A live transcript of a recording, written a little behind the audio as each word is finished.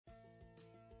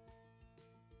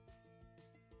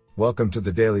Welcome to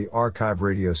the Daily Archive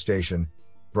radio station,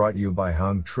 brought you by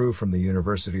Hung Tru from the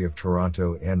University of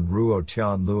Toronto and Ruo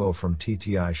Tian Luo from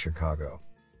TTI Chicago.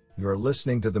 You are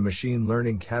listening to the Machine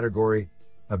Learning category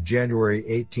of January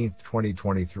 18,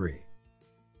 2023.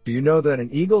 Do you know that an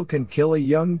eagle can kill a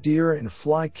young deer and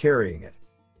fly carrying it?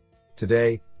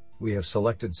 Today, we have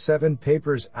selected 7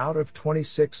 papers out of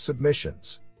 26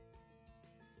 submissions.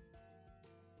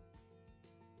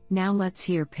 Now let's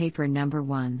hear paper number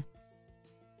 1.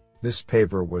 This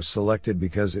paper was selected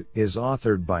because it is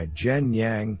authored by Zhen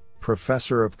Yang,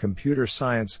 Professor of Computer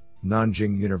Science,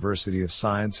 Nanjing University of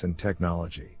Science and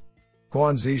Technology.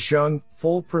 Guanzi Sheng,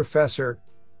 Full Professor,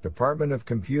 Department of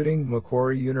Computing,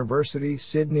 Macquarie University,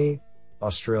 Sydney,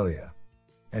 Australia.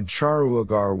 And Charu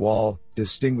Agarwal,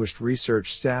 Distinguished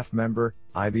Research Staff Member,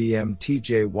 IBM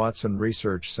T.J. Watson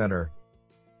Research Center.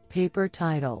 Paper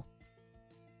title: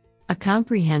 A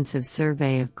Comprehensive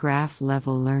Survey of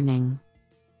Graph-Level Learning.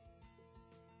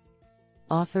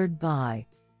 Authored by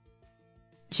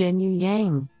Zhenyu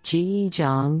Yang, Ji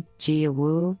Zhang, Jia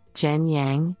Wu, Zhen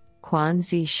Yang,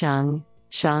 Guanzi Sheng,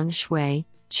 Shan Shui,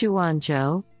 Chuan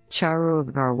Zhou, Charu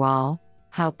Agarwal,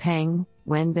 Hao Peng,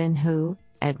 Wenbin Hu,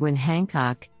 Edwin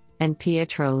Hancock, and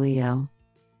Pietro Leo.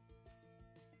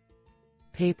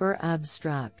 Paper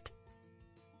abstract: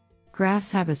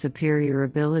 Graphs have a superior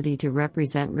ability to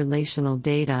represent relational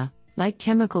data, like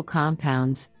chemical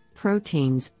compounds,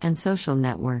 proteins, and social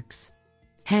networks.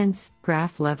 Hence,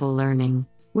 graph-level learning,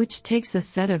 which takes a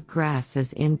set of graphs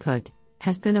as input,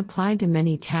 has been applied to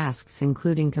many tasks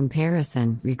including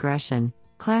comparison, regression,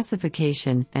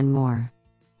 classification, and more.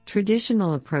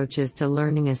 Traditional approaches to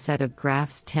learning a set of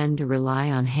graphs tend to rely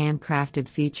on handcrafted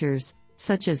features,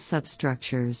 such as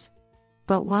substructures.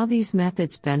 But while these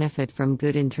methods benefit from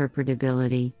good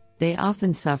interpretability, they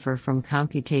often suffer from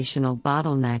computational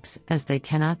bottlenecks as they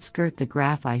cannot skirt the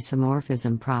graph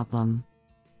isomorphism problem.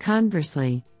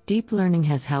 Conversely, deep learning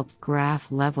has helped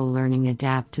graph-level learning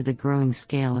adapt to the growing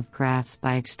scale of graphs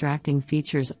by extracting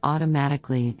features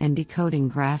automatically and decoding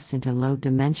graphs into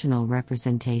low-dimensional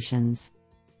representations.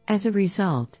 As a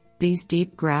result, these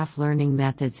deep graph learning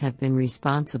methods have been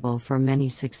responsible for many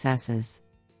successes.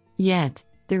 Yet,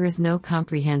 there is no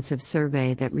comprehensive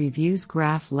survey that reviews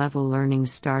graph-level learning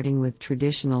starting with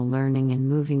traditional learning and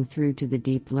moving through to the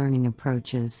deep learning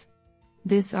approaches.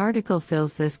 This article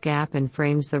fills this gap and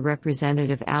frames the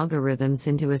representative algorithms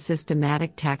into a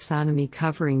systematic taxonomy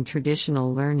covering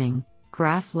traditional learning,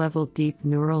 graph-level deep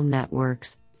neural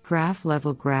networks,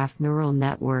 graph-level graph neural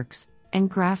networks,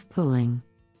 and graph pooling.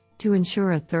 To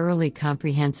ensure a thoroughly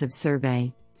comprehensive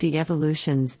survey, the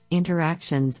evolutions,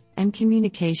 interactions, and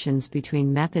communications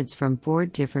between methods from 4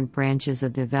 different branches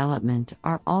of development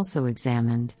are also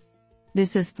examined.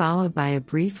 This is followed by a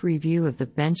brief review of the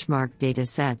benchmark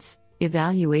datasets,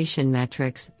 evaluation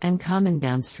metrics, and common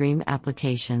downstream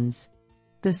applications.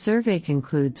 The survey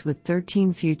concludes with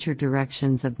 13 future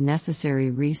directions of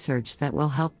necessary research that will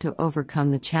help to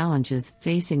overcome the challenges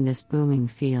facing this booming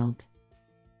field.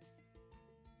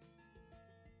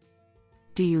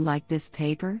 Do you like this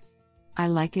paper? I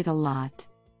like it a lot.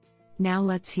 Now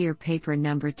let's hear paper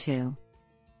number 2.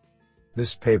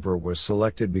 This paper was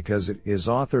selected because it is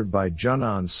authored by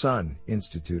Zhenan Sun,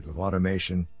 Institute of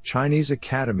Automation, Chinese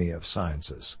Academy of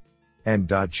Sciences, and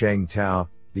Da-Cheng Tao,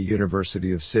 the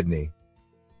University of Sydney.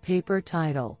 Paper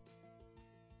title: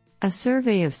 A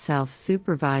Survey of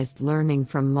Self-Supervised Learning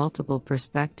from Multiple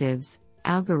Perspectives,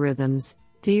 Algorithms,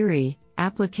 Theory,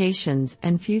 Applications,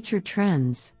 and Future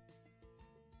Trends.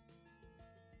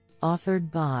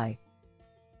 Authored by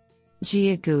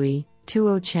Jia Gui,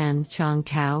 Tuo Chen, Chang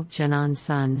Cao, Zhenan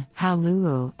Sun, Hao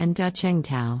Luo, and Da-Cheng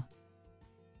Tao.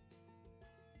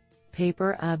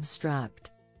 Paper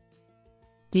abstract: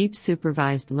 Deep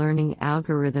supervised learning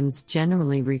algorithms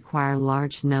generally require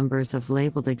large numbers of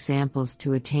labeled examples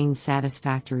to attain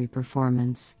satisfactory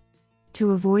performance.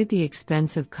 To avoid the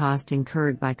expensive cost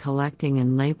incurred by collecting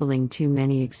and labeling too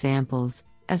many examples,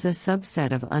 as a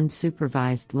subset of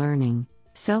unsupervised learning,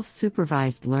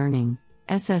 self-supervised learning,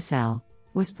 SSL,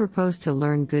 was proposed to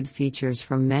learn good features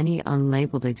from many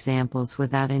unlabeled examples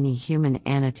without any human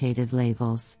annotated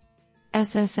labels.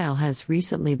 SSL has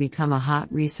recently become a hot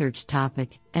research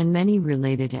topic, and many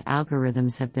related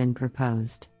algorithms have been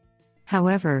proposed.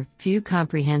 However, few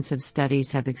comprehensive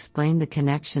studies have explained the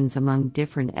connections among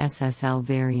different SSL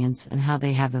variants and how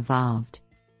they have evolved.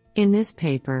 In this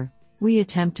paper, we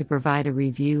attempt to provide a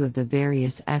review of the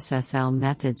various SSL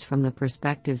methods from the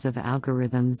perspectives of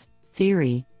algorithms,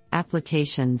 theory,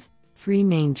 applications, 3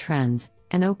 main trends,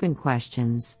 and open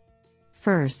questions.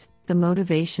 First, the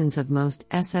motivations of most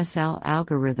SSL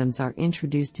algorithms are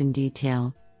introduced in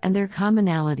detail, and their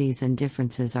commonalities and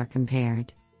differences are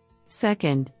compared.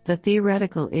 Second, the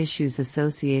theoretical issues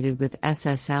associated with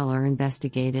SSL are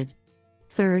investigated.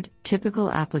 Third,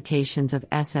 typical applications of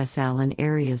SSL in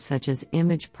areas such as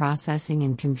image processing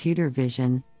and computer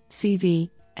vision, CV,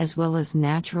 as well as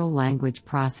natural language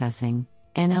processing,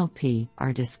 NLP,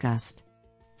 are discussed.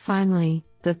 Finally,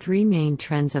 the three main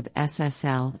trends of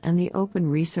SSL and the open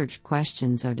research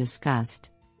questions are discussed.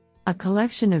 A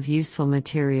collection of useful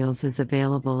materials is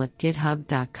available at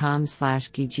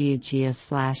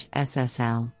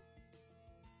github.com/gigiagia/ssl.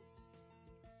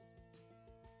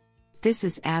 This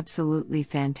is absolutely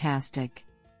fantastic.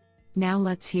 Now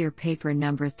let's hear paper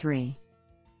number 3.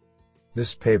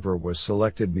 This paper was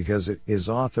selected because it is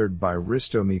authored by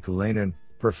Risto Mikulainen,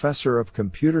 Professor of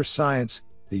Computer Science,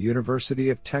 the University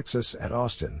of Texas at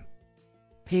Austin.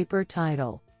 Paper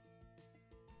title: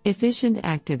 Efficient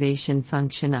Activation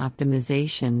Function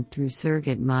Optimization through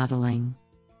Surrogate Modeling.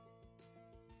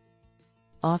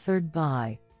 Authored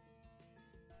by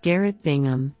Garrett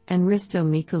Bingham and Risto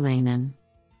Mikulainen.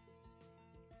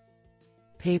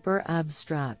 Paper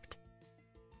abstract: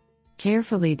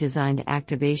 Carefully designed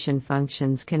activation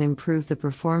functions can improve the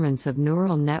performance of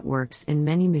neural networks in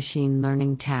many machine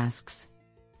learning tasks.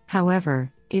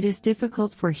 However, it is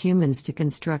difficult for humans to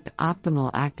construct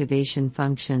optimal activation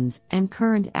functions, and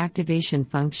current activation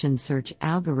function search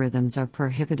algorithms are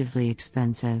prohibitively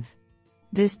expensive.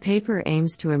 This paper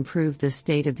aims to improve the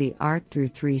state-of-the-art through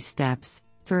 3 steps.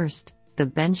 First, the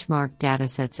benchmark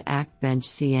datasets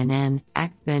ActBench-CNN,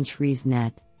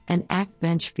 ActBench-ResNet, and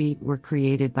ActBench-FEAT were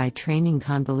created by training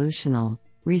convolutional,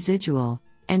 residual,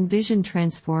 and vision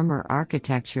transformer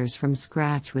architectures from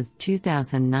scratch with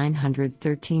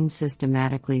 2,913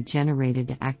 systematically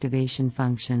generated activation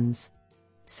functions.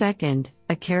 Second,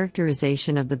 a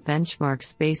characterization of the benchmark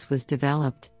space was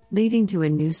developed, leading to a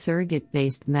new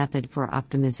surrogate-based method for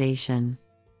optimization.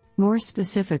 More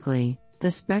specifically, the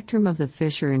spectrum of the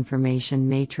Fisher information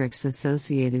matrix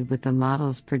associated with the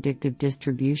model's predictive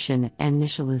distribution and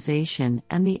initialization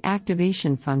and the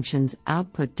activation function's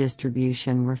output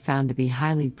distribution were found to be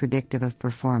highly predictive of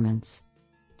performance.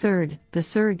 Third, the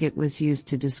surrogate was used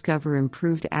to discover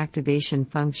improved activation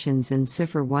functions in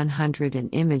CIFAR 100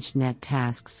 and ImageNet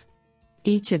tasks.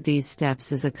 Each of these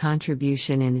steps is a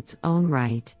contribution in its own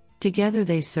right. Together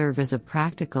they serve as a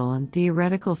practical and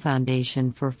theoretical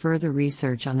foundation for further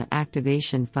research on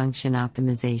activation function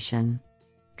optimization.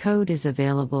 Code is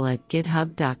available at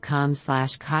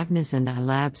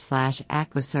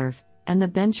github.com/cognizantilab/aquasurf, and the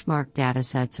benchmark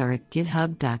datasets are at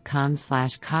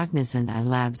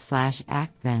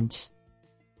github.com/cognizantilab/actbench.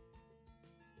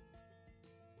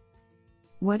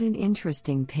 What an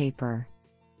interesting paper.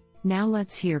 Now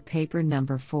let's hear paper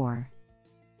number 4.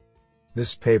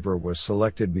 This paper was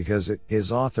selected because it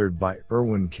is authored by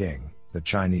Irwin King, the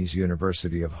Chinese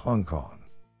University of Hong Kong,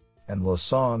 and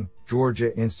Lausanne,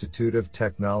 Georgia Institute of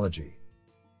Technology.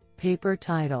 Paper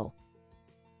title: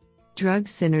 Drug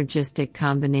Synergistic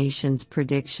Combinations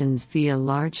Predictions via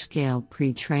Large-Scale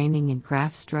Pre-Training and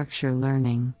Graph Structure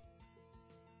Learning.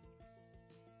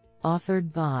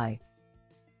 Authored by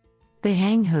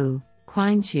Beihang Hu,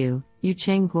 Quanqiu,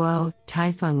 Yucheng Guo,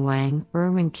 Taifeng Wang,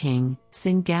 Irwin King,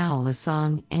 Xingao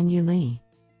Lesong, and Yu Li.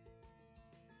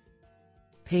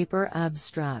 Paper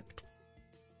abstract: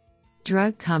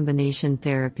 Drug combination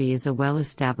therapy is a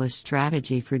well-established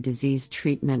strategy for disease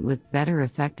treatment with better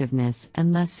effectiveness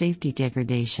and less safety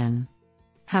degradation.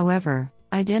 However,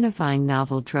 identifying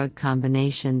novel drug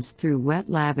combinations through wet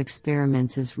lab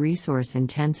experiments is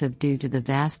resource-intensive due to the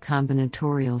vast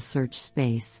combinatorial search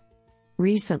space.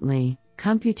 Recently,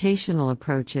 computational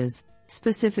approaches,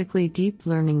 specifically deep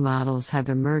learning models, have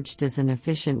emerged as an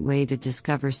efficient way to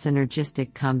discover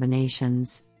synergistic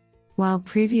combinations. While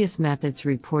previous methods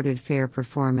reported fair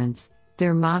performance,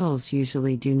 their models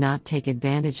usually do not take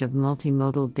advantage of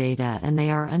multimodal data and they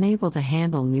are unable to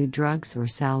handle new drugs or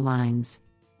cell lines.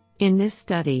 In this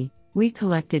study, we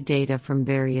collected data from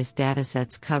various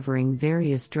datasets covering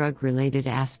various drug-related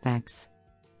aspects.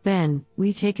 Then,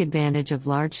 we take advantage of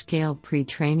large-scale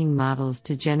pre-training models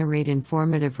to generate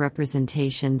informative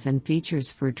representations and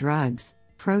features for drugs,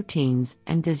 proteins,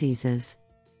 and diseases.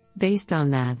 Based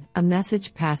on that, a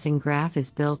message-passing graph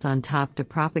is built on top to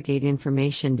propagate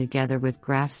information together with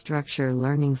graph structure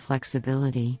learning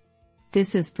flexibility.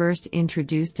 This is first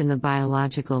introduced in the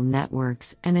biological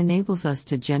networks and enables us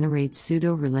to generate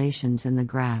pseudo-relations in the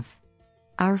graph.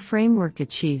 Our framework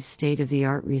achieves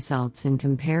state-of-the-art results in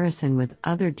comparison with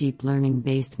other deep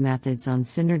learning-based methods on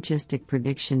synergistic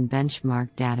prediction benchmark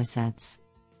datasets.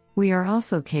 We are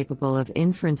also capable of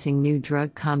inferencing new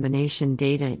drug combination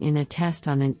data in a test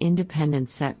on an independent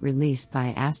set released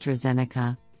by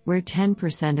AstraZeneca, where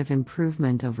 10% of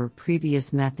improvement over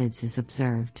previous methods is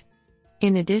observed.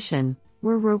 In addition,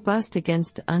 we're robust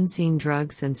against unseen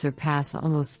drugs and surpass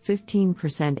almost 15%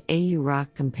 AUROC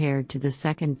compared to the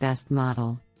second best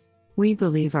model. We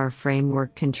believe our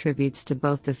framework contributes to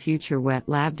both the future wet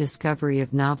lab discovery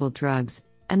of novel drugs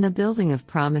and the building of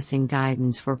promising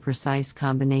guidance for precise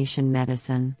combination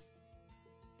medicine.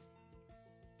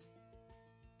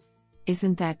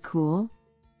 Isn't that cool?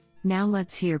 Now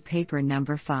let's hear paper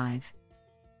number 5.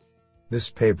 This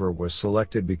paper was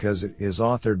selected because it is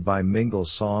authored by Mingle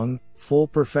Song, full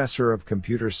professor of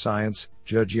computer science,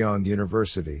 Zhejiang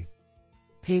University.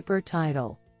 Paper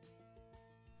title: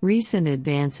 Recent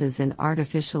Advances in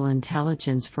Artificial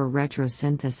Intelligence for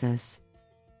Retrosynthesis.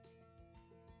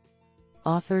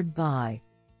 Authored by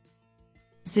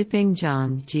Ziping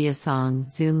Zhang, Jiasong,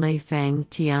 Zunlei Feng,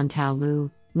 Tiantao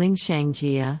Lu, Lingsheng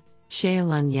Jia,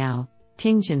 Xiaolun Yao,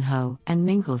 Tingjin Ho, and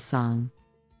Mingle Song.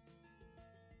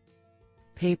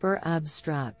 Paper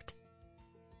abstract: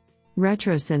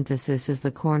 Retrosynthesis is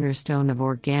the cornerstone of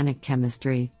organic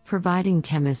chemistry, providing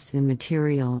chemists in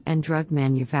material and drug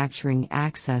manufacturing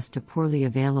access to poorly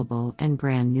available and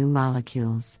brand new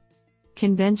molecules.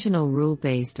 Conventional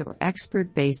rule-based or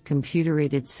expert-based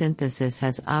computer-aided synthesis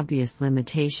has obvious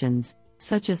limitations,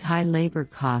 such as high labor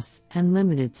costs and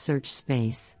limited search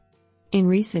space. In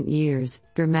recent years,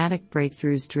 dramatic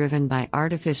breakthroughs driven by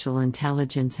artificial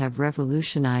intelligence have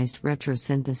revolutionized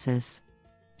retrosynthesis.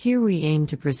 Here we aim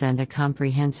to present a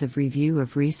comprehensive review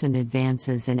of recent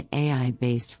advances in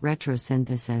AI-based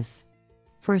retrosynthesis.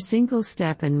 For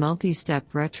single-step and multi-step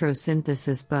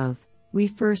retrosynthesis both, we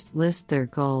first list their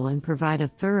goal and provide a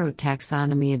thorough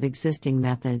taxonomy of existing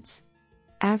methods.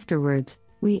 Afterwards,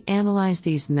 we analyze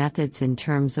these methods in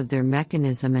terms of their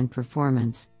mechanism and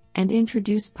performance, and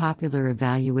introduce popular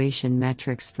evaluation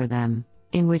metrics for them,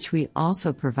 in which we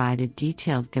also provide a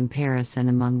detailed comparison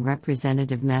among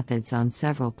representative methods on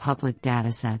several public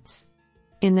datasets.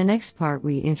 In the next part,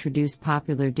 we introduce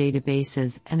popular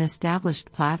databases and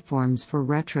established platforms for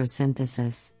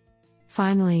retrosynthesis.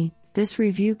 Finally, this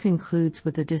review concludes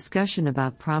with a discussion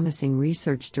about promising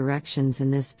research directions in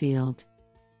this field.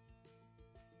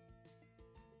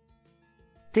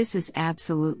 This is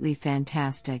absolutely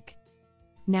fantastic.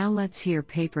 Now let's hear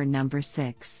paper number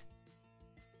 6.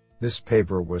 This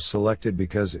paper was selected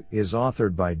because it is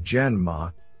authored by Zhen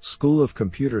Ma, School of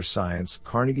Computer Science,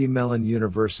 Carnegie Mellon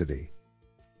University.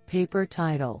 Paper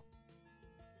title: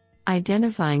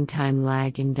 Identifying Time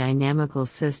Lag in Dynamical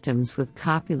Systems with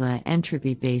Copula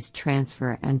Entropy-Based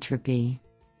Transfer Entropy.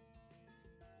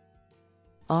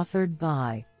 Authored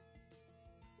by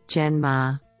Zhen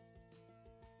Ma.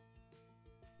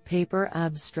 Paper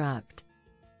abstract: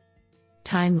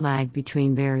 Time lag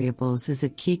between variables is a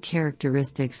key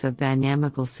characteristic of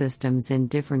dynamical systems in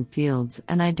different fields,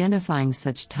 and identifying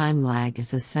such time lag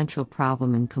is a central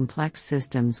problem in complex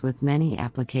systems with many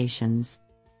applications.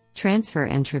 Transfer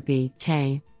entropy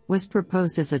 (TE) was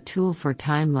proposed as a tool for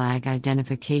time lag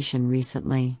identification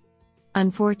recently.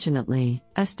 Unfortunately,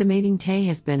 estimating TE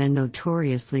has been a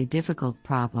notoriously difficult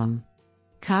problem.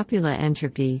 Copula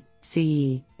entropy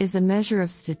 (CE) is a measure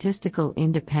of statistical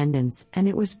independence, and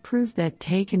it was proved that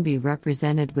TE can be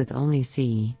represented with only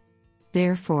CE.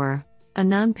 Therefore, a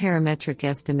non-parametric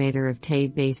estimator of TE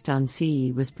based on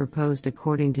CE was proposed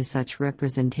according to such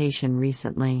representation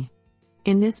recently.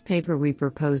 In this paper, we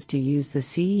propose to use the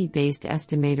CE-based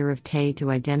estimator of TE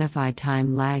to identify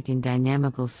time lag in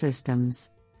dynamical systems.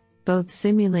 Both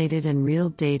simulated and real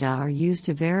data are used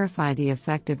to verify the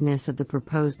effectiveness of the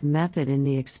proposed method in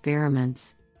the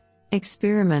experiments.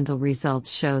 Experimental results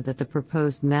show that the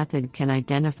proposed method can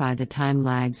identify the time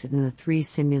lags in the 3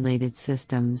 simulated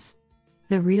systems.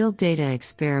 The real data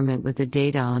experiment with the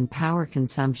data on power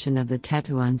consumption of the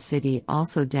Tetuan city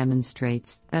also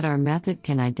demonstrates that our method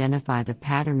can identify the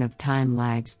pattern of time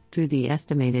lags through the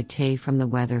estimated TE from the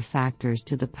weather factors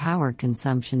to the power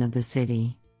consumption of the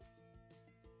city.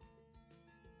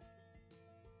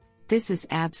 This is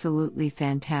absolutely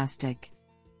fantastic.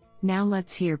 Now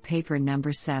let's hear paper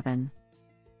number 7.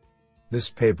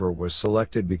 This paper was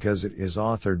selected because it is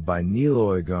authored by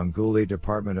Niloy Ganguly,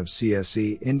 Department of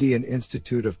CSE, Indian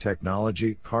Institute of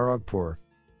Technology, Kharagpur.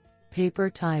 Paper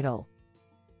title: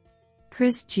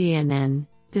 Chris GNN,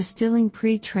 Distilling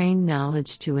Pre-Trained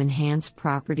Knowledge to Enhance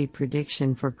Property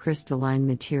Prediction for Crystalline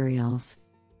Materials.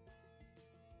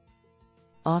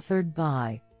 Authored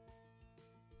by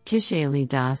Kishaili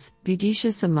Das, Vidisha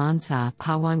Samansa,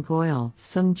 Pawan Goyal,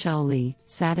 Sungchul Lee,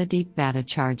 Satadeep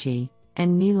Bhattacharjee,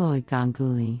 and Niloy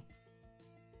Ganguly.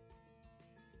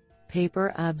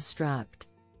 Paper abstract: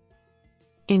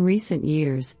 In recent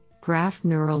years, graph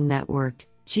neural network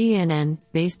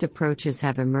GNN-based approaches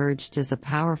have emerged as a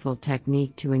powerful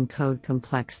technique to encode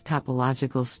complex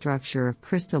topological structure of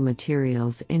crystal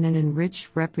materials in an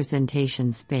enriched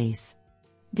representation space.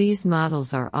 These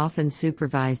models are often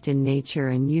supervised in nature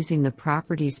and using the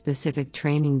property-specific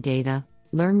training data,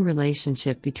 learn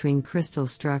relationship between crystal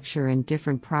structure and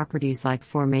different properties like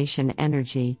formation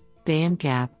energy, band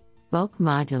gap, bulk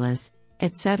modulus,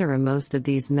 etc. Most of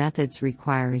these methods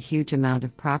require a huge amount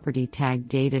of property tag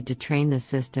data to train the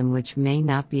system, which may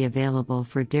not be available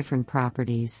for different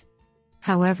properties.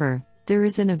 However, there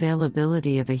is an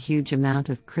availability of a huge amount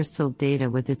of crystal data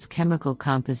with its chemical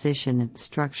composition and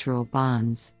structural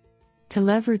bonds. To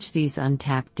leverage these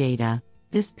untapped data,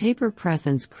 this paper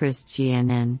presents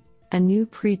CRYST-GNN, a new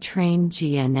pre-trained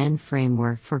GNN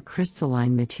framework for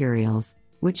crystalline materials,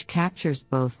 which captures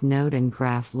both node and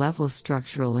graph level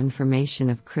structural information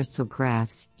of crystal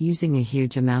graphs using a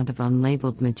huge amount of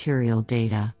unlabeled material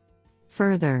data.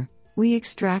 Further, we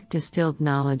extract distilled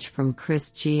knowledge from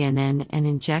CRYST-GNN and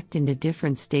inject into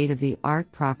different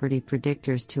state-of-the-art property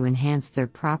predictors to enhance their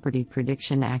property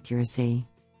prediction accuracy.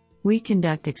 We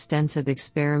conduct extensive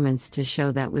experiments to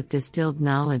show that with distilled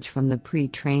knowledge from the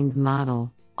pre-trained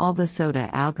model, all the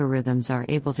SOTA algorithms are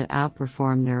able to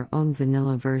outperform their own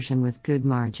vanilla version with good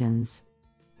margins.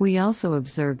 We also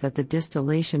observe that the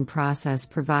distillation process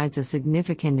provides a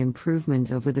significant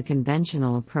improvement over the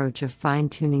conventional approach of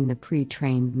fine-tuning the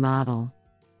pre-trained model.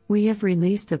 We have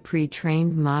released the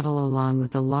pre-trained model along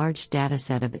with a large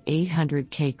dataset of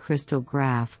 800K crystal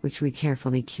graph, which we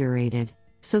carefully curated,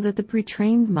 so that the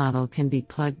pre-trained model can be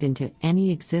plugged into any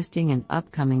existing and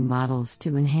upcoming models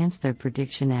to enhance their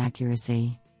prediction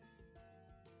accuracy.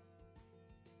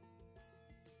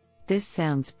 This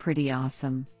sounds pretty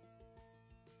awesome.